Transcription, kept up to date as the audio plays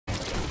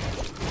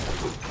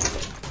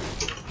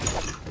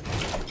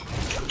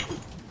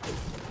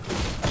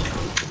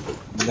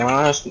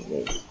Nice.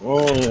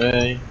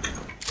 Alright.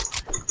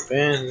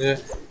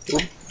 Who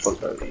the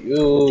fuck are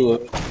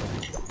you?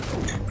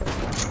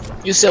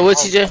 You said what,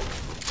 TJ?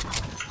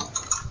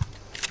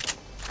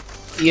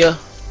 Yeah.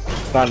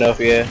 Kind of,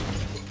 yeah.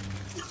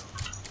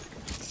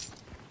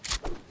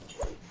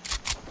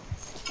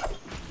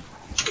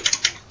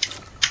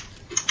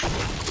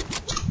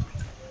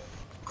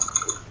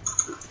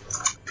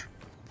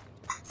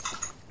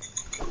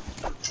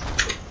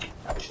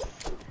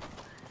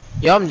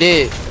 Yo, I'm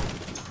dead.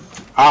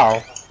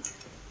 How?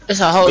 That's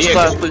a whole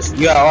squad pussy.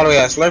 You got all the way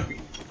at Slurpee.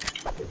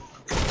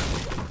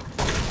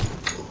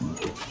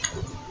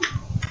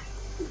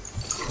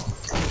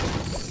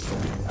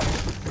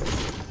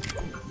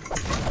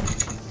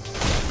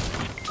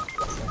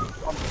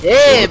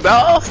 Yeah, bro.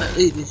 I'm finna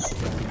leave this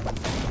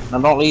shit.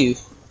 No, don't leave.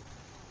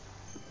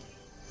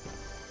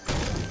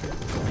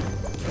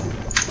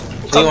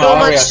 Come on,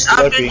 my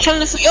I've been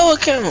chilling for your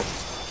account.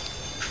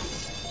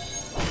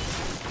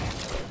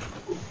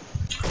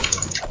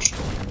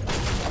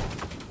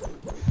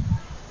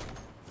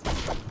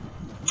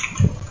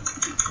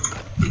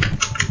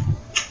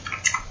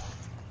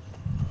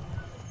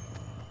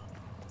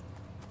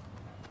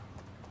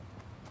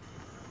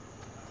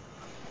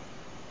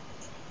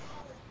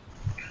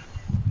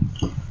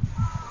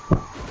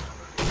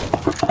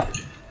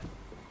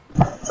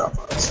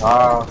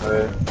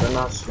 They're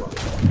not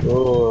smoking.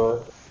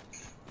 Good.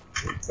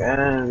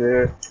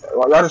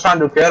 Y'all just trying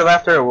to do creative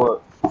after or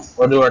what?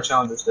 Or do our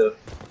challenges still?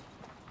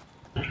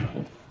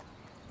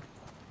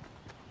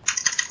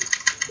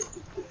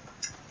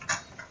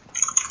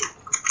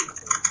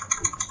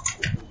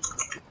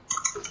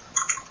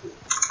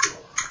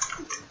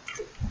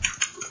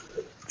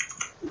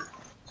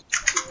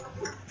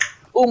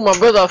 Ooh, my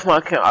brother off my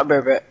account. I'll be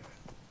right back.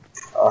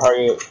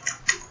 Hurry up.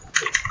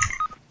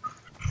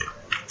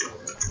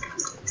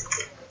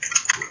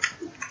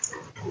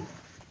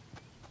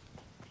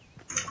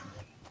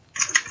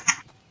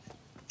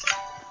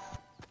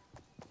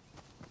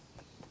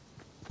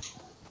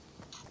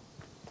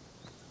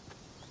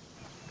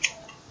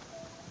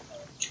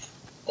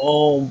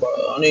 Oh, bro,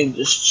 I need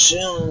this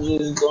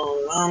challenges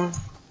going on.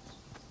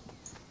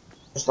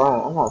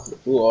 I'm gonna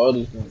do all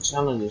these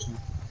challenges.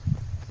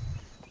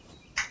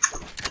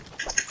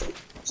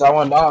 So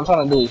I'm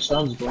trying to do these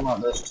challenges, but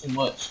that's too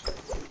much.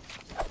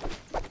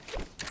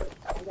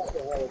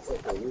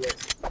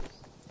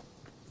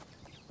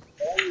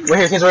 Right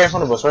here, kids, right in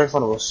front of us, right in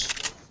front of us.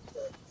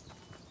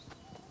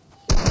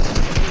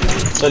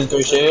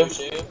 33 shell.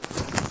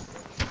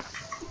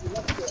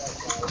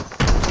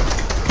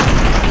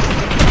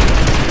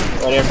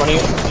 Right there in front of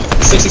you.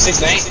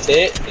 66 ain't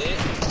dead.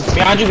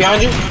 Behind you,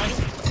 behind you.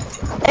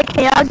 Hey,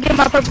 can y'all get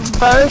my purple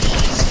burst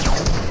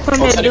from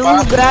the dude who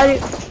got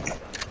it?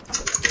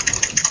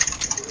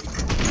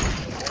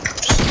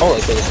 Oh,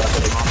 it's good stuff.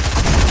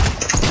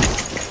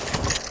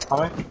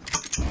 Coming.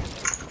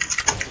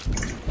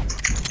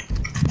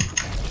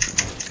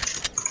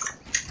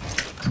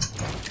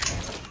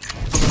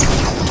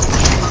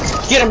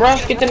 Get him, bro.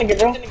 Get the nigga,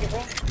 bro.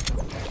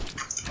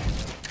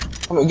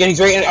 Come on, he's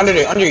right under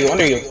there, under you. Get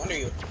the nigga.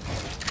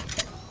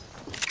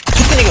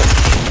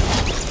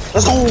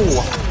 Let's go.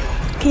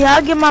 Can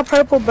y'all get my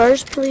purple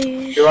burst,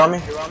 please? You on me?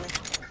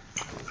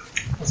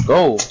 Let's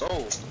go.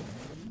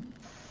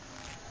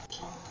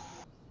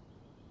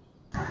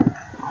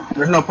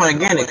 There's no point in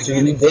getting it because you're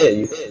gonna be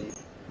dead.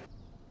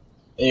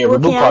 And your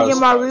reboot can I get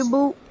my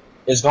reboot?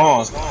 It's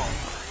gone.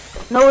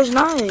 No, it's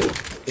not.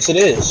 Yes, it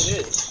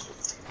is.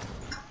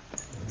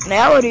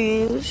 Now it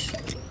is.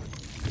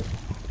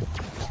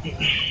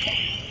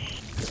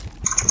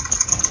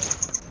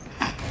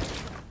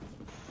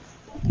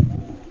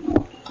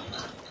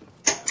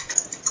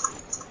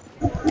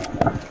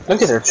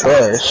 Look at their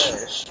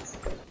trash.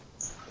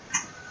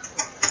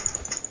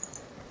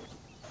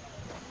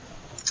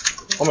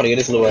 I'm gonna get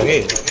this little right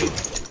here.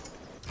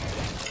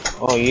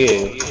 Oh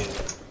yeah.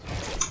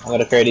 I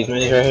gotta carry these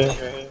minis right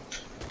here.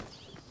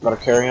 Gotta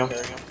carry them.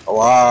 Oh,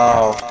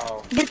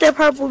 wow. Get that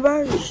purple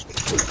burst.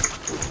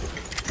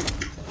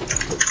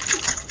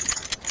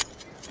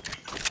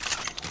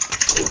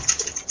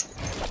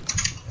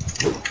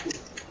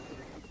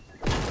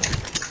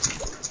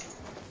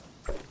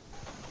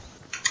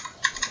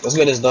 Let's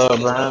get this dub,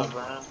 bro.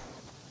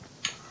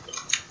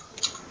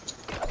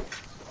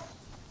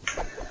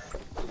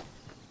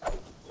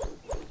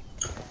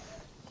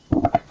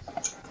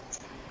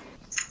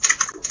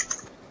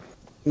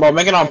 Bro,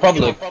 make it on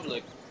public.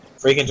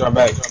 Free can drop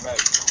back.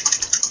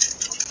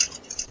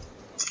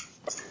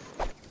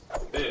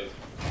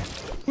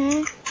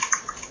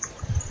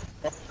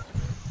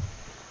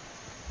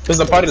 Who's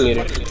the party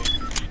leader?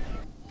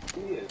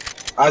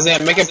 Isaiah,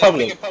 make it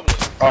public.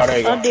 Oh, there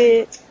you go. I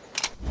did.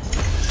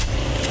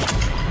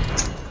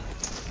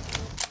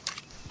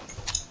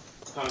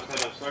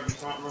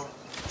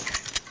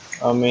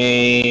 I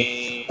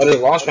mean, oh, there's a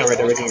launch pad right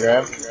there we can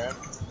grab.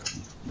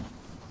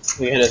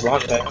 We can hit this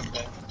launch pad.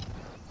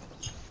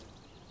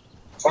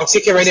 Oh,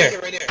 TK right there.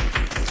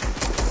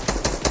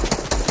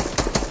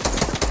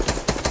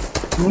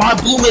 My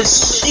boom is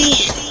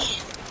shit.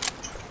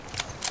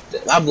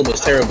 That blue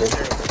was terrible.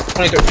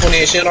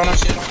 28 shit on him.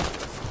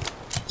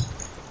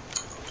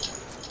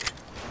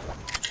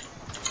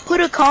 Put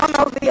a con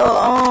over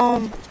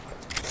your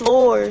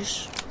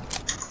floors.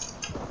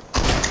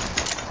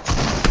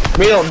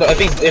 We don't.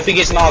 If he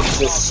gets knocked,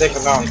 just stick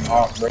him down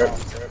off, bro.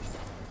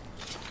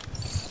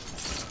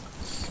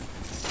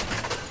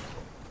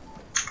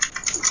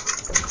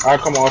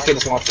 Alright, come on, let's get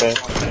this launch pad.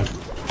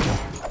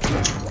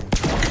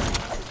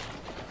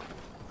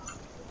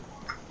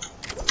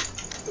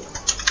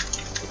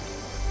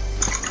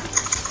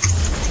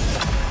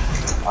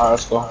 Alright,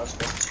 let's go.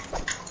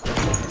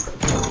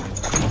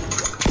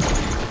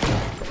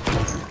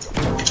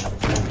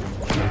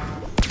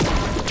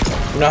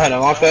 You know how to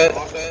launch pad?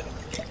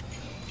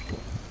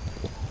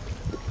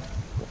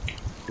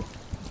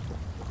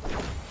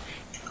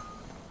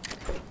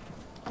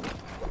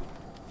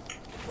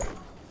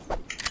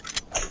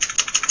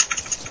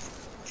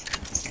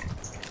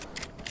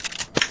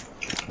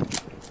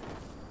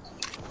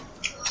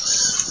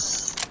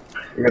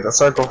 You got the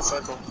circle.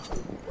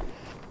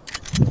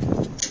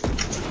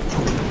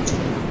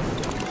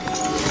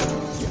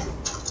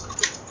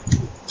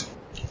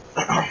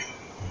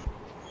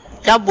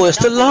 Y'all boys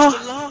still low?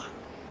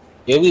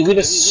 Yeah, we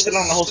just sit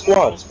on the whole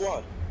squad.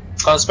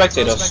 Call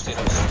spectators.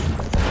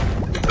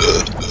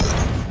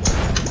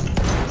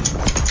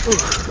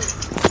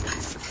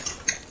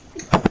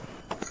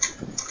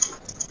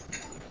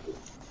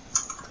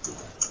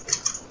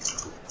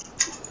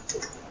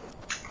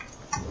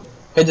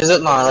 Hit the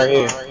zip line right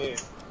here.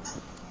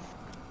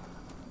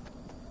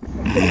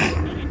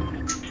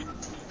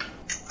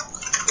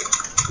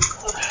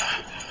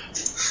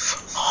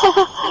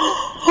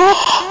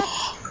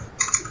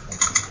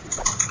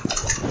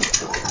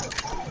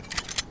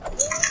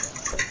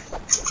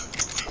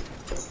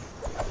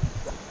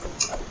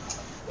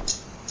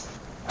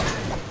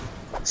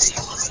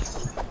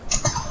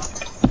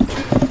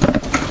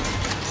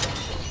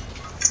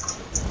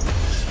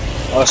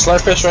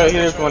 Slurpfish right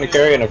here if you want to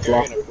carry, and a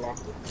claw.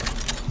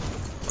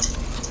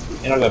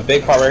 You know, the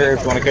big part right here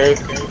if you want to carry.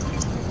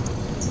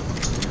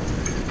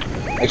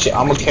 Actually,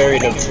 I'm gonna carry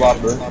the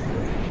flopper.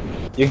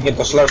 You can get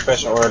the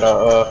slurpfish or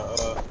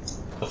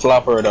the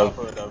flopper or the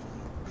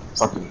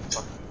fucking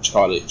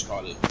Charlie.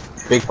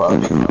 Big part.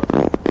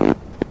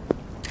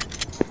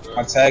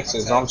 My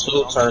taxes on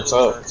 2 turns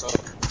up.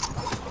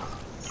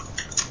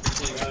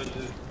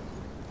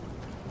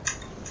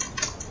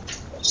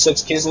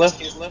 Six kids left.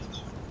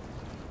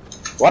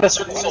 Why the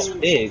circle so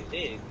big?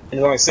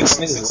 There's only 6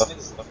 niggas left.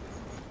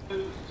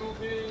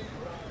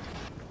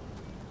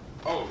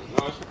 Oh,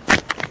 no,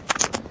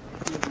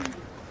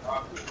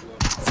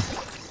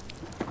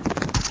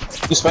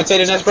 You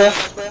spectating this, bro?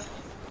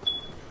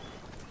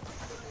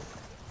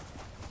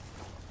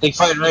 They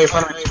fighting right in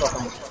front of me.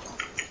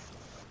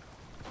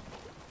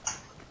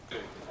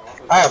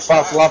 I have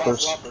 5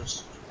 floppers.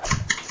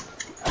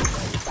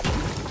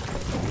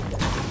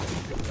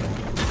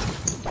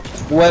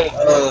 Wait,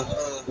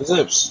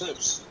 zips.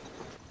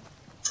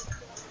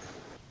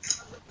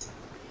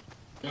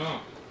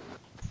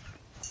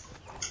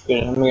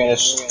 Yeah, let me get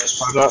this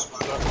spot up.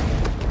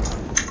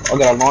 I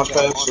got a launch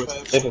pad, so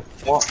if it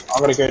want, I'm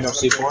gonna carry them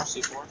C4.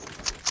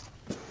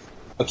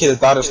 Okay, the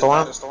dot is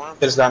storm. Hit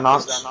this guy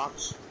knocks.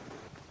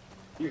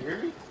 you hear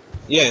me?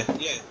 Yeah.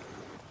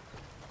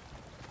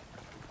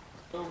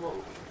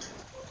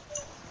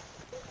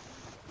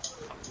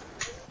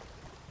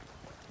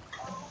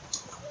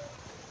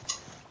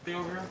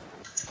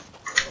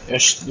 There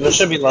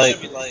should be like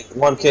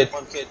 1 kid.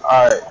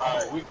 Alright.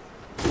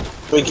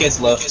 3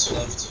 kids left.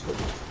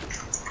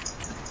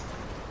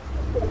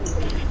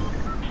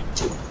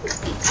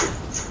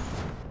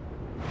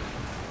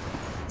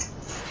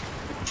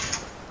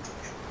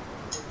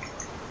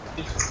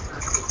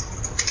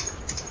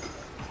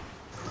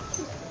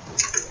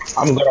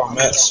 I'm good on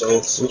that, so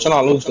we should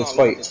not lose this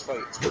fight.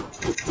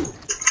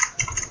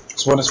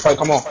 Let's win this fight,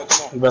 come on.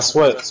 You best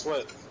sweat.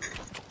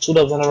 2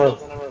 dubs in a row.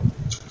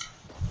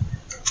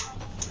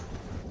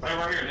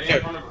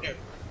 Here.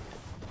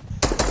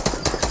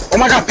 Oh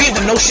my god, beat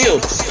them, no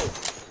shield.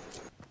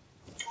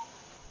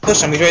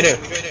 Push him, he's right there.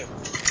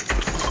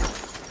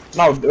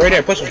 No, right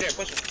there, push him.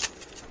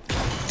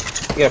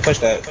 Yeah, push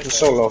that. He's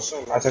so low.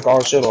 I took all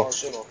the shit off.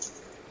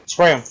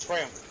 Spray him.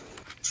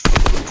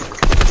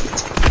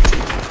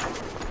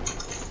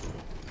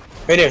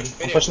 Right there,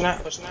 I'm pushing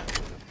that.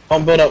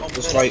 Don't build up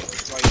this fight.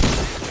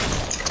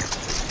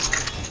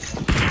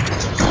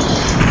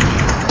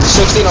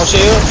 16 on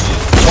shield.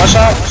 1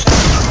 shot.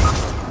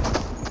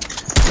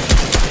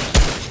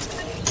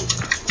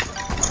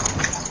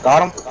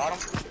 Got him.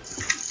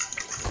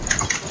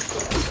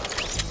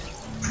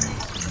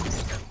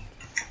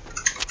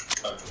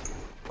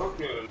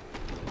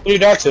 Who you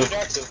die to?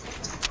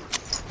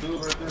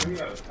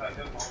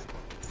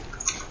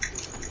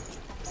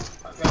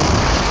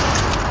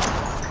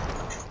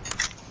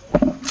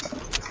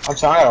 I'm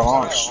trying to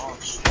launch.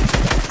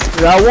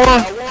 Y'all won?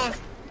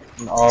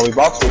 No, we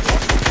about to.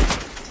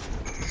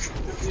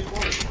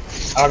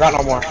 I don't got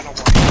no more.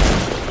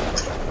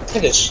 Look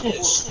at this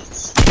shit.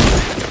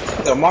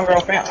 The Mongrel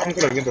fan. I'm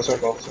gonna get the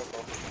circle.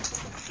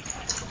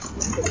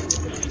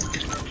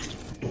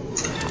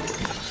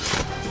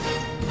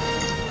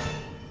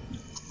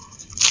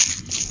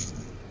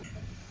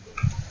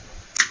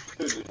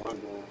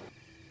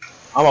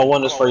 I'm gonna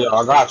win this for y'all.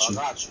 I got you.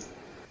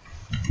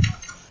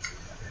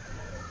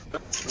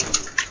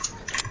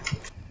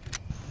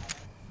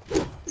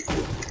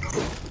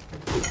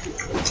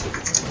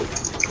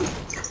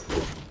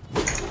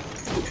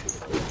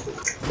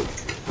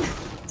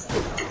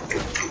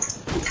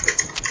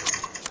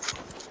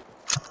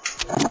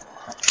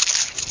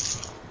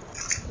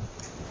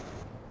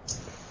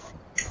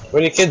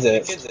 Where the kids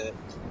at?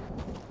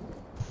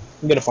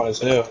 Get up on his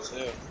hill.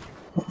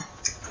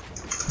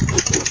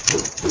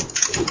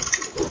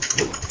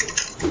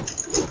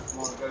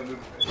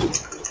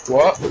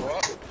 What?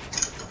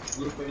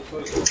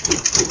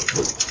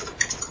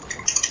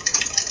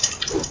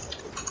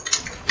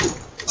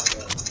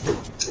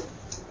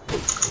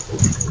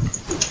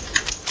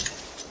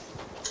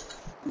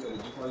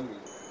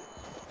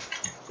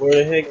 Where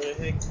the heck?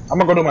 I'm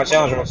gonna go do my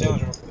challenge.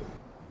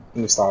 Let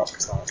me stop.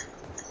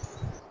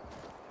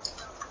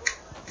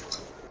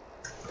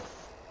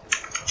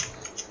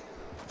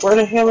 Where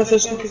the hell is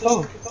this cookie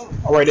going?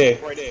 Oh, right there.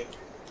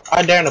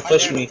 I dare to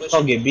push me.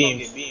 I'll get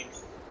beamed.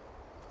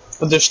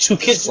 But there's two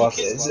kids left.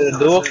 Is it a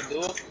duel?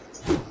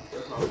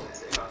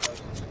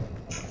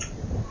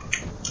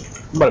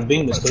 I'm about to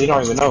beam this because you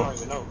don't even know.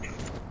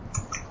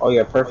 Oh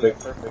yeah,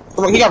 perfect.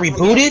 Come on, he got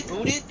rebooted?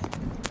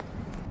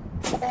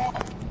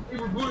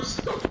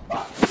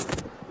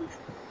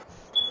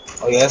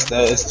 Oh yeah, that's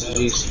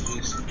GG's.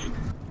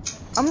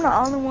 I'm the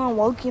only one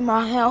woke in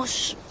my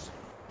house.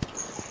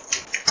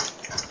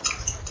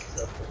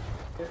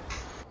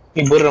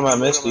 He booted him at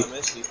Misty.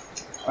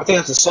 I think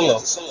that's a solo.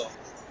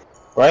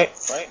 Right?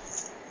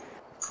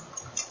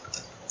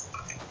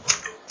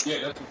 Yeah,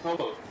 that's a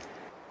solo.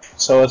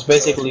 So it's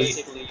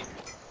basically...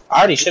 I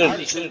already should've...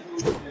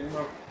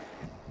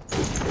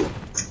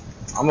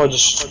 I'm gonna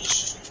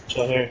just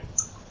chill here.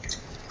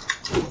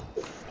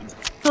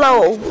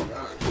 Flo,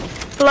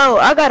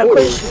 I got a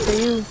question for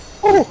you.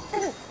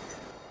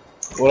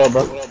 What up,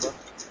 bro?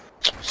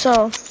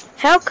 So,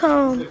 how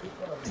come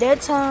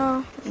that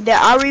time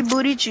that I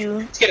rebooted you,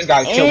 Let's get this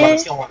guy killed by the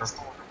skill hunter.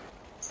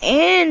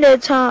 and the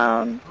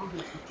time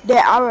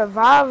that I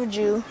revived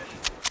you,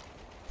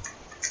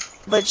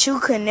 but you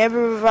could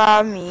never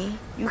revive me?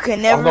 You could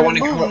never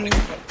reboot me.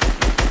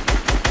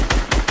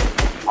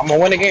 I'm gonna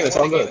win the game, it's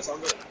all good.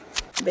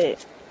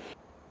 Bet.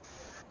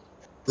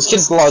 This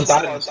kid's logged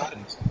out.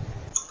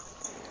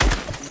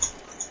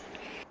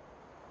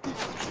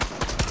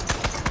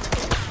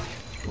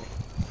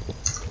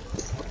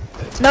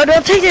 No,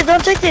 don't take it,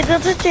 don't take it,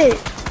 don't take it.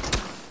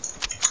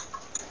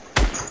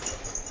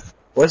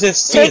 Where's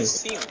his team?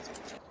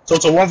 So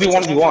it's a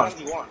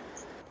 1v1v1.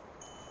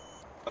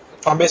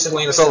 I'm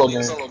basically in a solo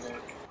game.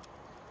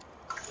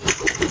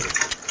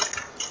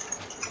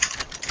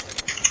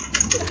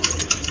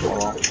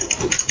 Hold on.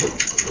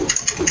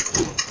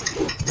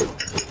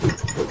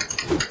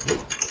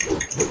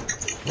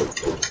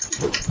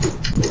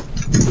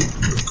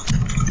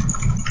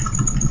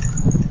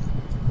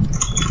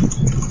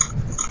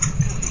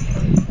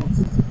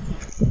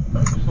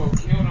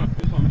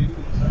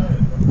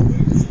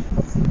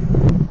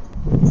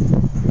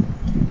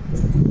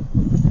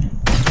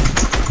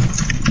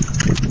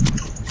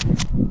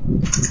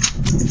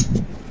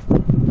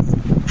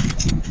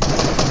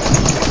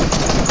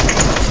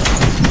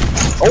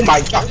 Oh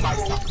my god!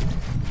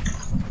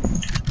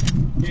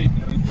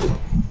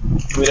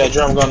 Give me that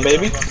drum gun,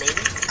 baby.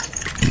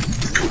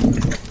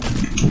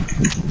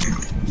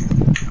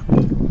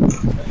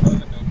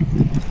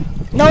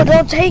 No,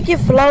 don't take it,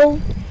 Flo.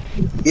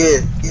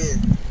 Yeah.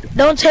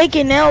 Don't take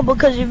it now,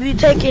 because if you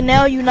take it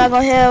now, you're not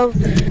gonna have,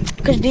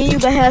 because then you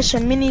gonna have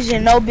some minis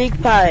and no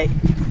big pie.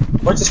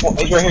 Where's this one?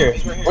 He's right here.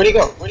 Where'd he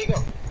go?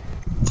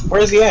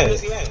 Where is he at?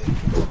 It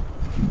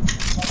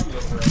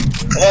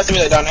has to be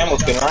that dynamo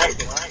skin, right?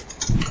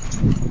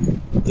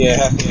 Yeah, it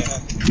has to be.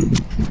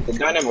 The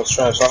dynamo's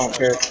trash, so I don't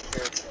care.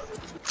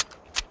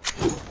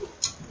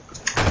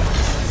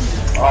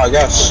 Oh, I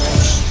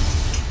guess.